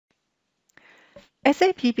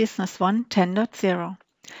SAP Business One 10.0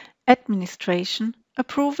 Administration,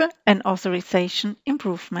 Approval and Authorization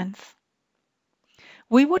Improvements.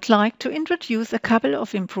 We would like to introduce a couple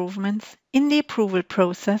of improvements in the approval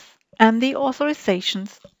process and the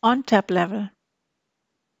authorizations on tab level.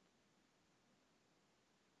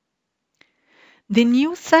 The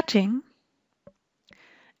new setting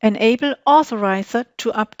Enable Authorizer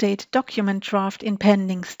to update document draft in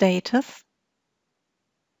pending status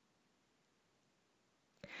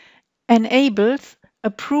enables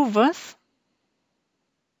approvers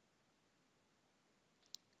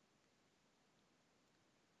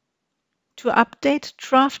to update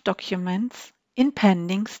draft documents in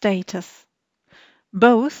pending status.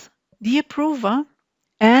 Both the approver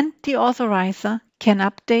and the authorizer can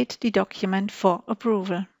update the document for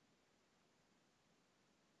approval.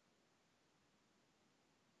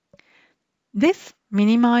 This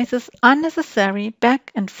minimizes unnecessary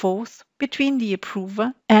back and forth between the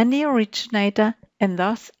approver and the originator and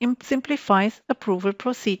thus simplifies approval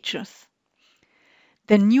procedures.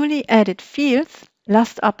 The newly added fields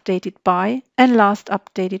last updated by and last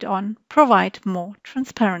updated on provide more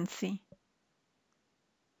transparency.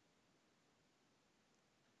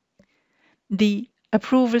 The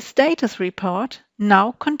Approval Status Report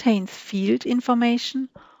now contains field information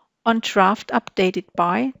on draft updated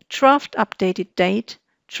by, draft updated date,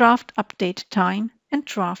 draft update time, and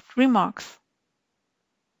draft remarks.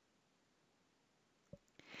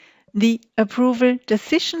 The Approval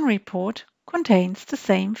Decision Report contains the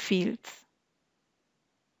same fields.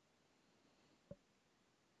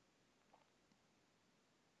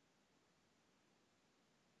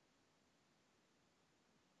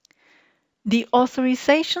 The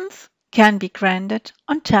authorizations can be granted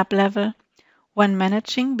on tab level when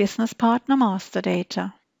managing business partner master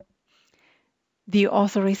data. The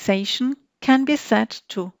authorization can be set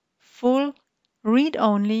to full,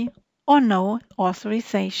 read-only, or no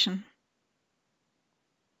authorization.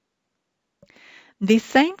 The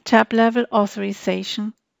same tab-level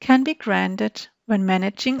authorization can be granted when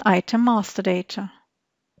managing item master data.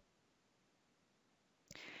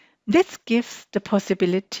 This gives the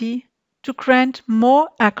possibility to grant more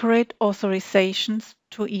accurate authorizations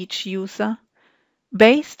to each user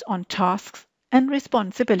based on tasks and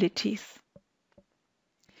responsibilities.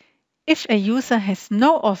 If a user has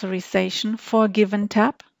no authorization for a given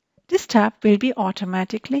tab, this tab will be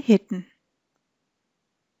automatically hidden.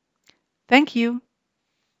 Thank you.